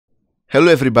Hello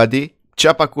everybody,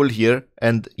 Ceapa here,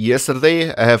 and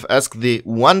yesterday I have asked the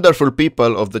wonderful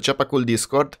people of the Ceapa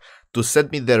Discord to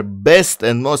send me their best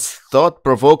and most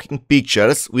thought-provoking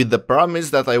pictures with the promise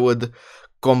that I would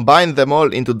combine them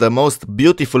all into the most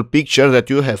beautiful picture that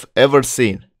you have ever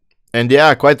seen. And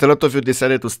yeah, quite a lot of you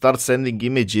decided to start sending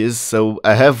images, so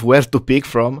I have where to pick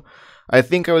from. I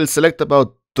think I will select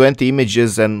about 20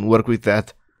 images and work with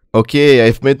that. Okay,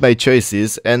 I've made my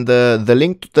choices, and the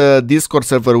link to the Discord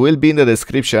server will be in the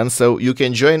description, so you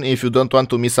can join if you don't want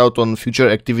to miss out on future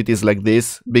activities like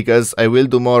this, because I will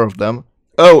do more of them.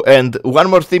 Oh, and one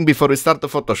more thing before we start the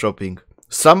photoshopping.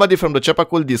 Somebody from the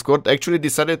Ceapa Discord actually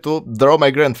decided to draw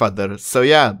my grandfather, so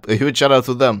yeah, a huge shout out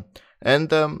to them.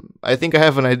 And I think I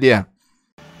have an idea.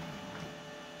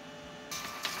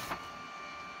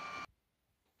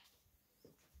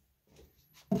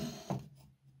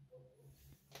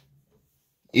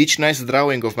 Each nice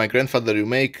drawing of my grandfather you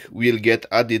make will get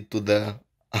added to the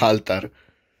altar.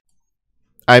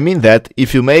 I mean that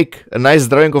if you make a nice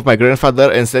drawing of my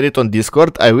grandfather and send it on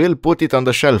Discord, I will put it on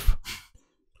the shelf.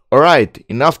 Alright,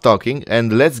 enough talking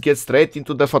and let's get straight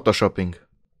into the photoshopping.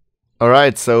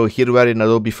 Alright, so here we are in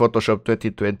Adobe Photoshop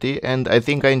 2020 and I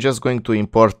think I'm just going to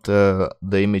import the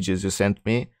images you sent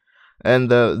me. And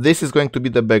this is going to be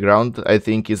the background. I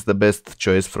think is the best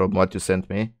choice from what you sent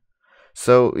me.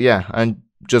 So yeah, I'm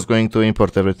just going to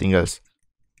import everything else.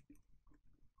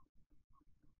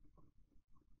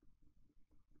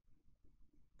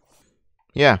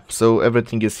 Yeah, so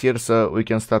everything is here, so we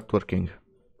can start working.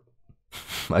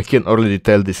 I can already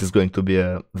tell this is going to be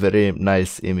a very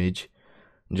nice image,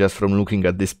 just from looking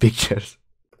at these pictures.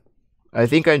 I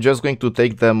think I'm just going to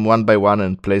take them one by one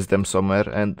and place them somewhere,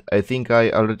 and I think I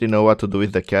already know what to do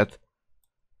with the cat.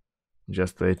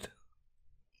 Just wait.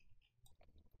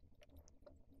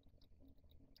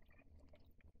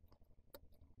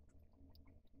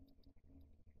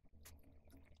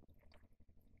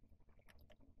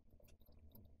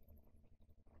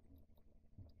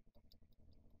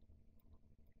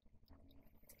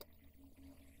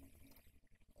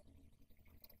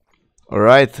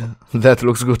 Alright, that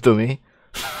looks good to me.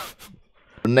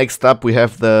 Next up we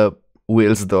have the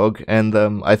Will's dog, and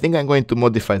I think I'm going to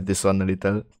modify this one a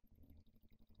little.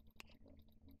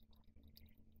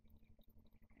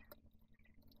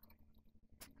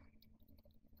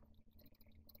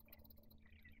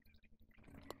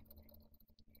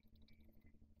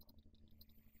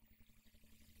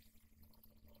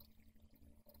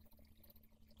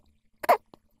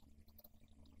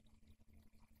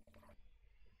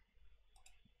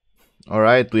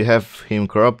 Alright, we have him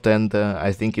cropped and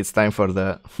I think it's time for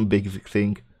the big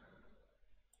thing.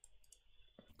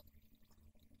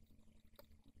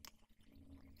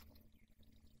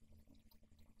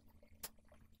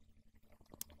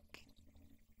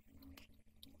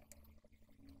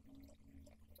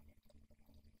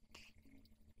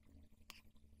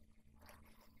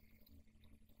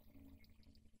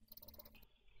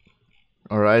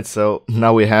 Alright, so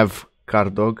now we have car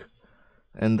dog.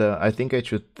 And I think I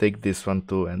should take this one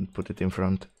too and put it in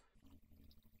front.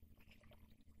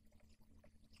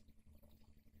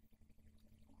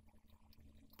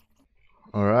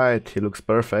 Alright, he looks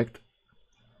perfect.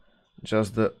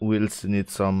 Just the wheels need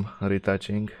some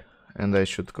retouching and I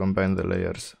should combine the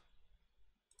layers.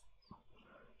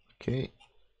 Okay.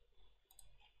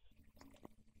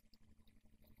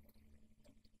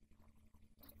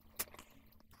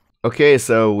 Okay,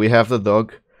 so we have the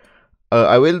dog.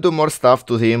 I will do more stuff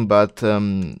to him, but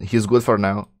he's good for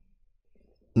now.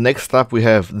 Next up we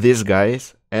have these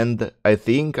guys, and I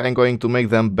think I'm going to make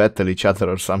them battle each other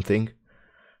or something.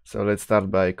 So let's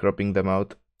start by cropping them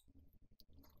out.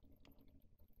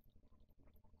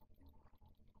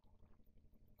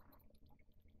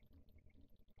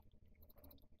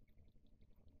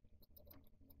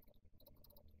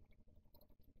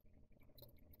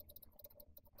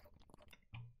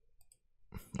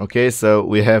 Okay, so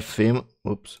we have him.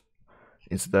 Oops,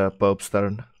 it's the Pope's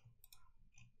turn.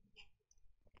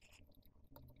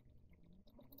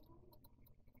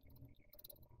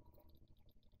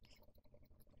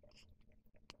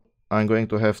 I'm going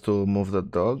to have to move the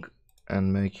dog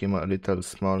and make him a little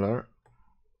smaller.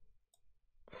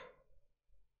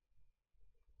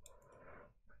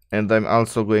 And I'm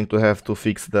also going to have to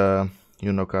fix the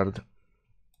Uno card.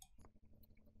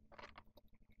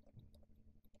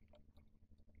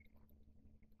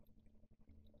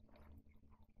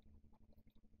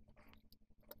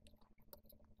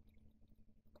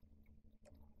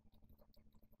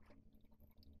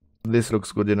 This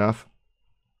looks good enough.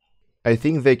 I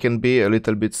think they can be a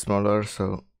little bit smaller,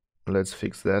 so let's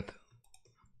fix that.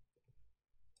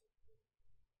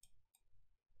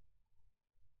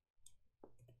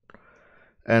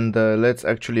 And let's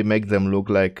actually make them look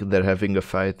like they're having a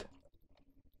fight.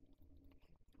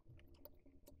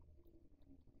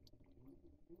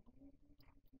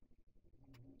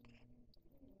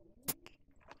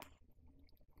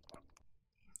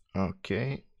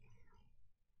 Okay.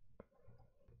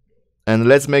 And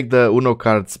let's make the Uno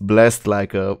cards blessed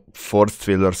like a force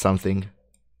field or something.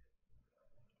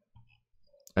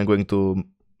 I'm going to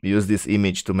use this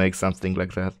image to make something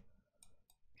like that.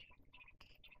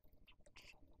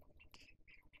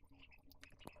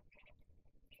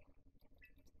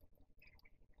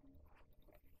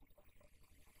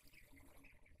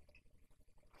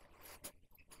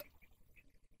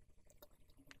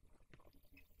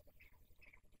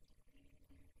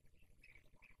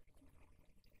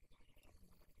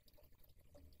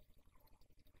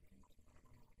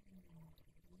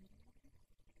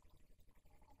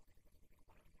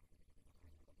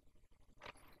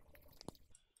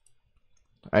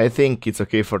 I think it's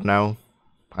okay for now.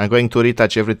 I'm going to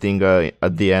retouch everything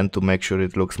at the end to make sure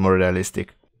it looks more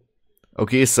realistic.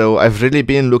 Okay, so I've really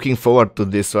been looking forward to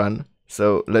this one.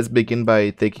 So let's begin by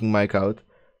taking Mike out.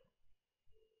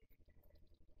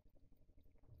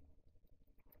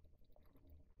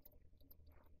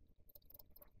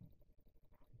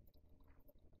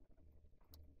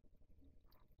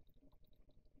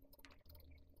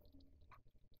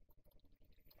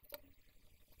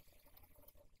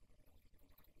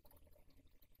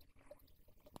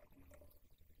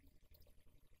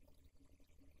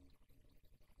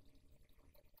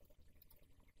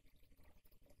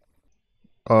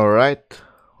 Alright,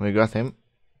 we got him.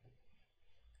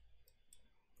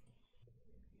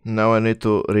 Now I need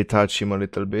to retouch him a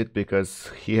little bit because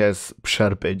he has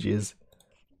sharp edges.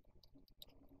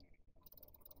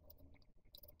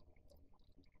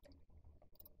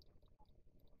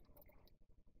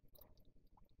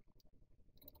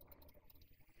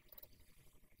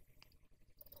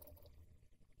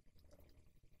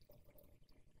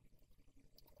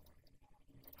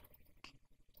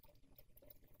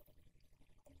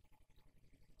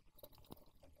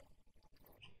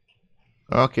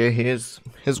 Okay, he's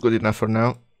good enough for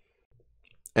now.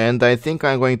 And I think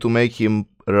I'm going to make him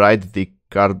ride the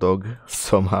car dog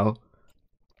somehow.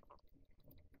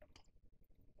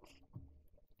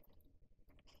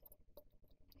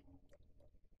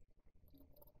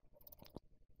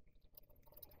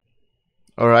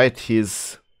 Alright,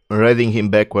 he's riding him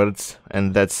backwards,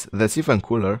 and that's even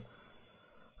cooler.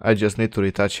 I just need to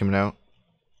retouch him now.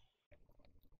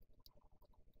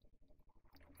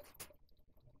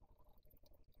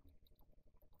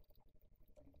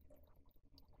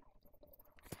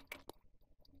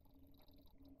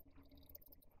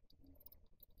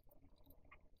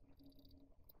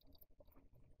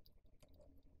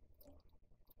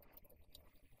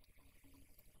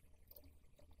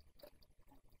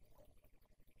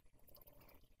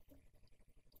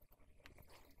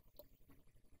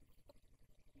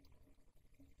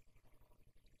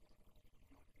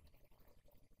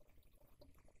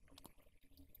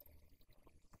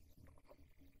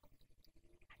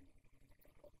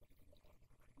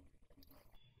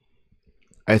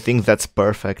 I think that's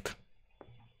perfect.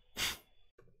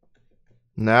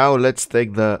 Now let's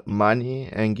take the money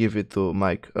and give it to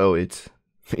Mike. Oh, it's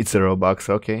a Robux,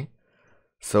 okay.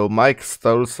 So Mike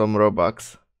stole some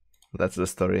Robux. That's the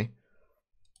story.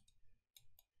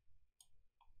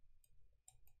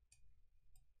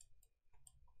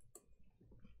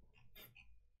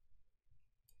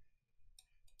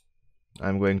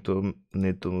 I'm going to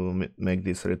need to make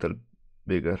this a little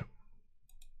bigger.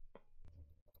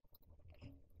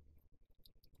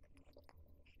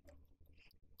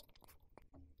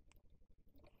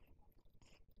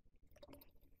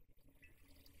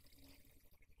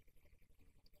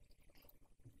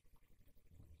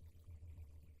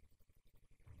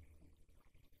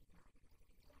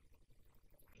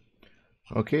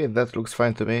 Okay, that looks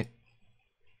fine to me.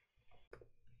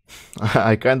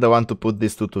 I kinda want to put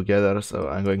these two together, so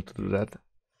I'm going to do that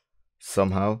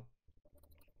somehow.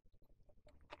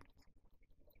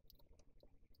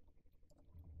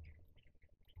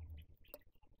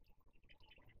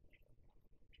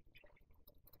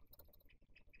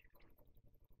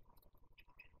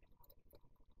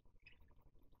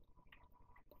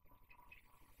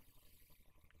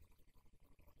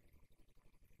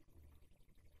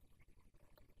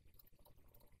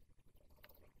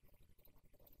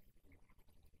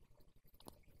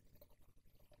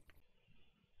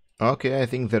 Okay, I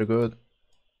think they're good.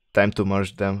 Time to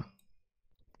merge them.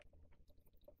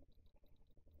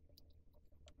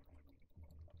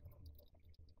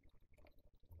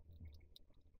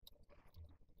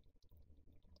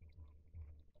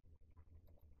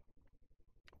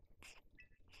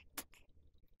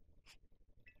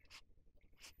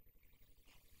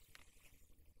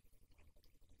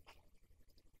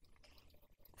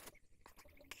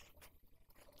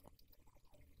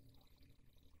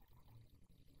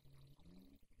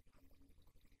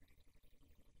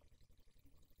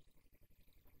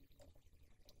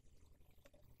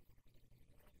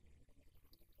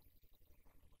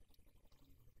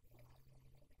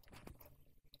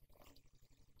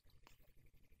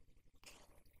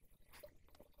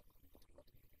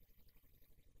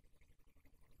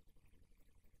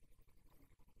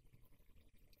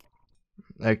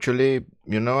 Actually,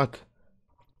 you know what?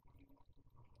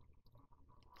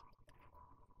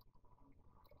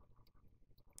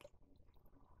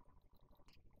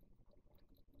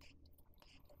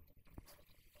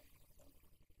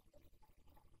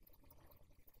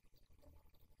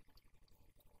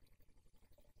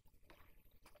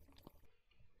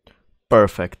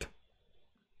 Perfect.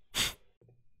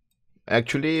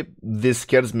 Actually, this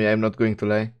scares me, I'm not going to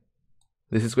lie.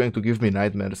 This is going to give me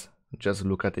nightmares. Just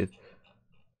look at it.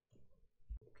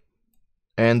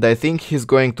 And I think he's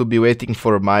going to be waiting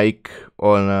for Mike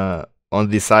on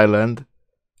this island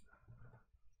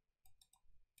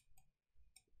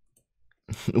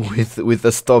with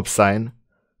a stop sign,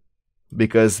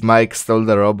 because Mike stole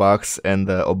the Robux and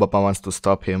Obama wants to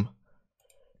stop him.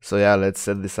 So yeah, let's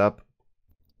set this up.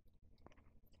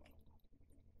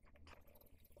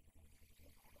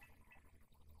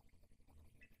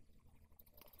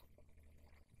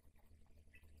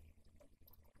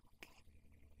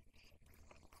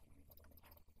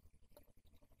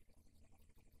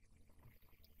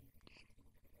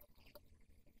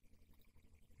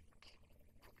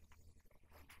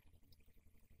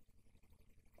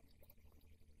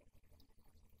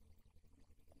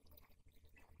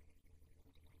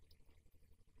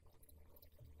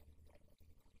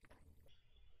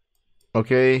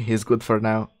 Okay, he's good for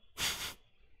now.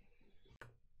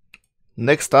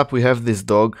 Next up we have this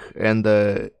dog, and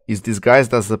is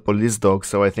disguised as a police dog,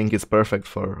 so I think it's perfect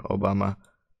for Obama.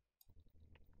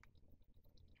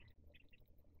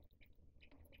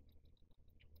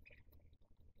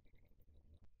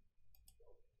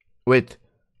 Wait,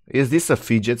 is this a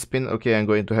fidget spin? Okay, I'm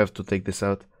going to have to take this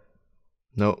out.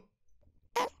 No.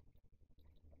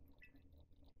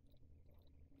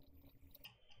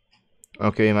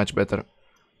 Okay, much better.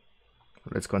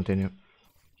 Let's continue.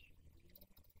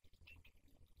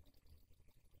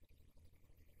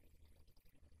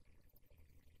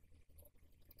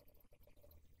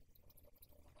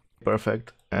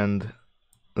 Perfect. And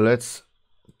let's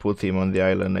put him on the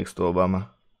island next to Obama.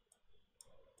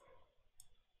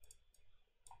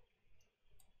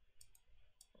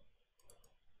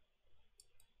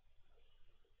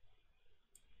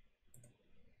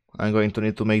 I'm going to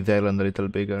need to make the island a little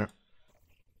bigger.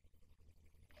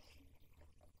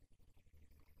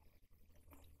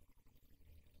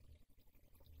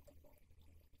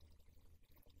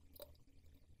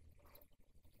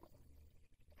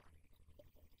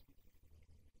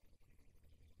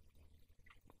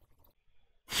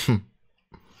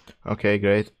 Okay,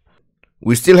 great.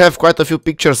 We still have quite a few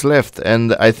pictures left,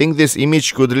 and I think this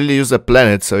image could really use a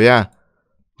planet, so yeah.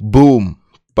 Boom.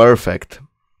 Perfect.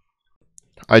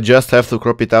 I just have to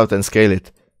crop it out and scale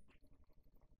it.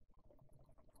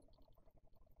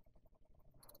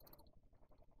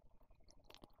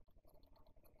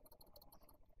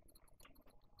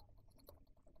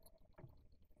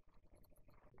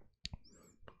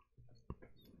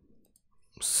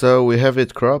 So we have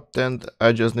it cropped, and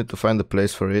I just need to find a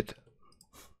place for it.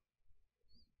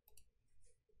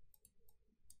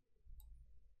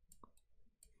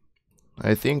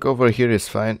 I think over here is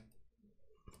fine.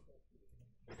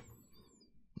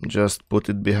 Just put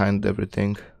it behind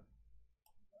everything.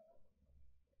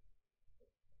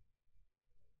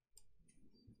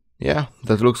 Yeah,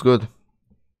 that looks good.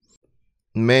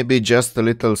 Maybe just a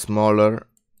little smaller.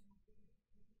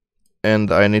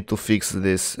 And I need to fix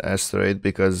this asteroid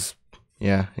because,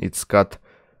 yeah, it's cut.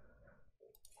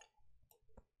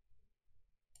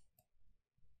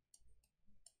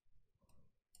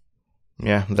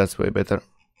 Yeah, that's way better.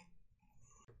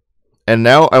 And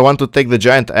now I want to take the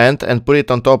giant ant and put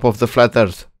it on top of the flat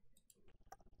earth.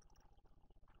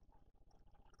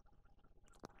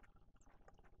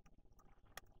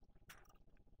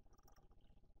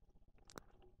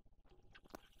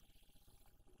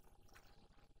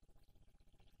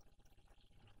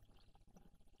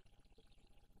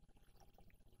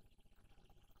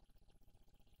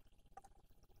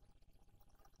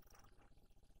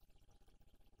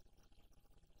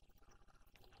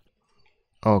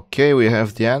 Okay, we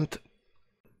have the ant.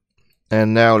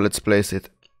 And now let's place it.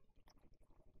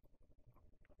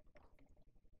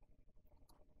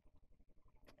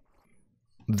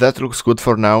 That looks good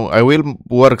for now. I will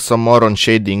work some more on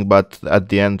shading, but at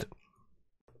the end.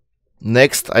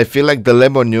 Next, I feel like the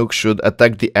lemon nuke should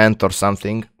attack the ant or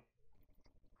something.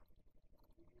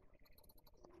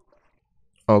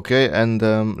 Okay, and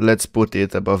let's put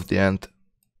it above the ant.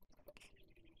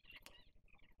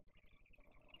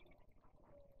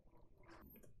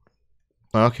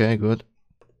 Okay, good.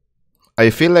 I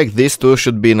feel like these two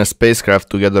should be in a spacecraft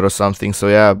together or something, so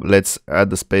yeah, let's add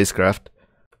the spacecraft.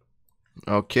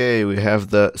 Okay, we have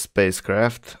the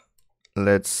spacecraft.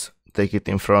 let's take it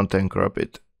in front and crop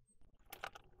it.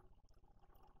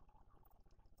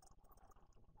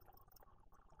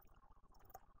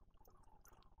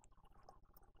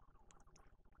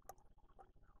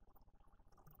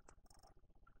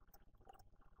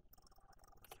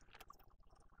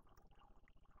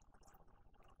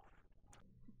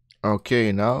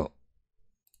 Okay, now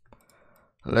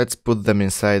let's put them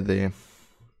inside the...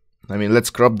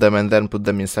 let's crop them and then put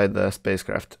them inside the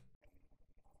spacecraft.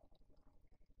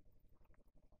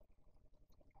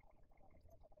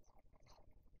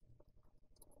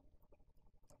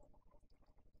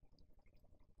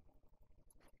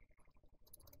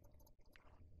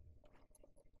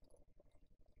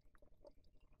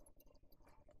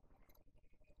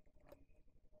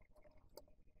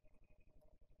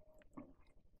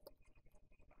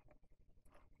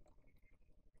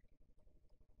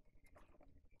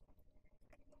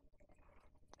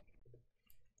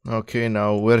 Okay,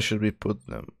 now where should we put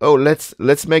them? Oh,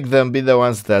 let's make them be the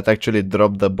ones that actually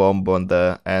drop the bomb on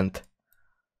the ant.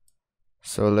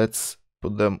 So let's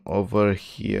put them over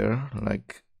here,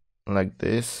 like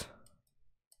this.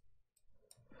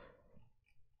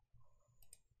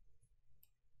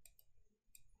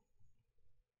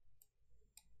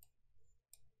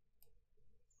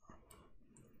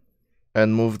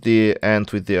 And move the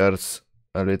ant with the earth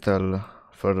a little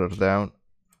further down.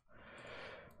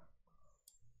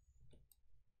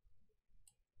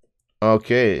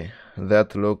 Okay,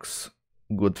 that looks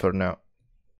good for now.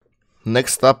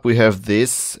 Next up we have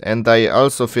this, and I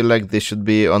also feel like this should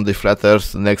be on the flat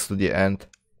earth next to the ant.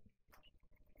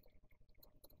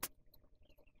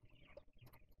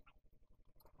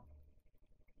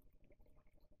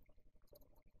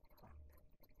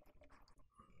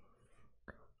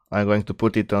 I'm going to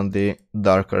put it on the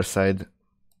darker side.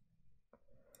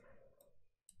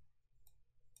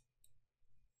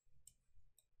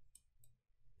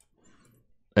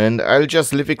 And I'll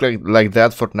just leave it like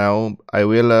that for now. I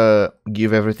will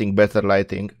give everything better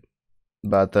lighting,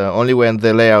 but only when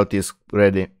the layout is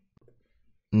ready.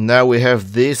 Now we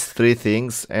have these three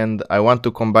things and I want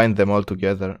to combine them all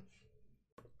together.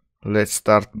 Let's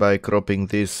start by cropping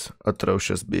this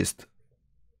atrocious beast.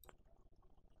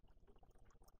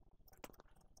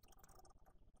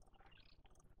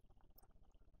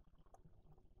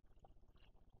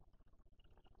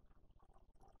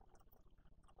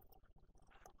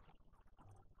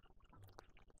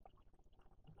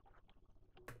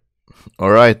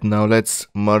 Alright, now let's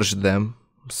merge them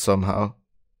somehow.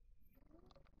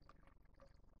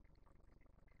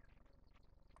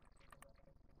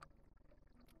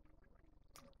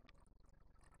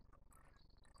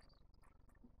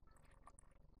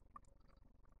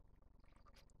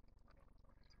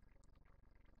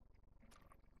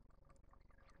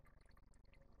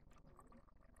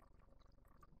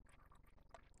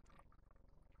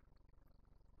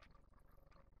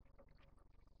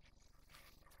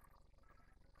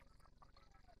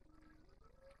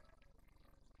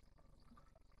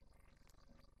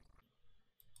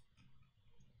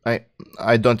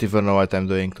 I don't even know what I'm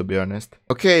doing, to be honest.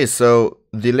 Okay, so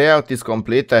the layout is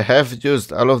complete. I have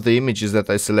used all of the images that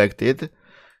I selected,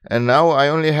 and now I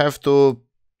only have to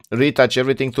retouch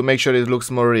everything to make sure it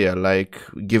looks more real, like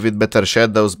give it better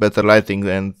shadows, better lighting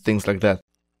and things like that.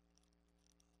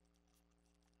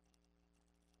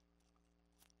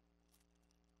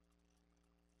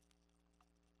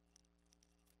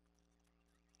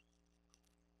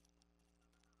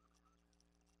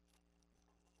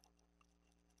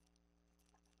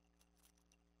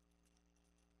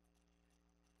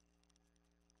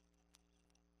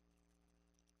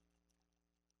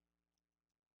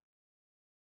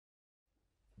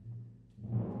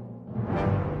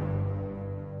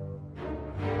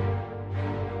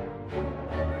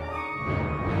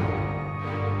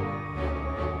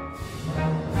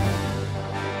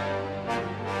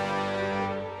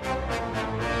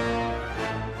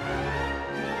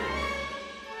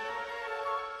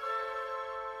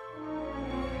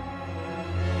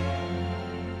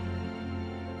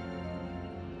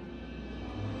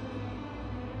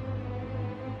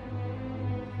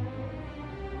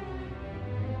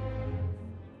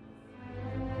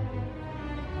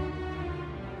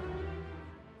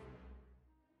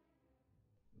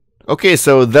 Okay,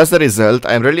 so that's the result.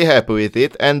 I'm really happy with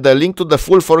it, and the link to the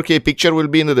full 4K picture will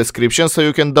be in the description, so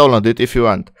you can download it if you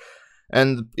want.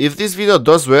 And if this video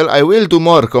does well, I will do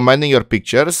more combining your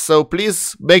pictures, so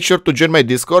please make sure to join my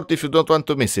Discord if you don't want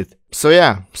to miss it. So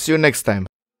yeah, see you next time.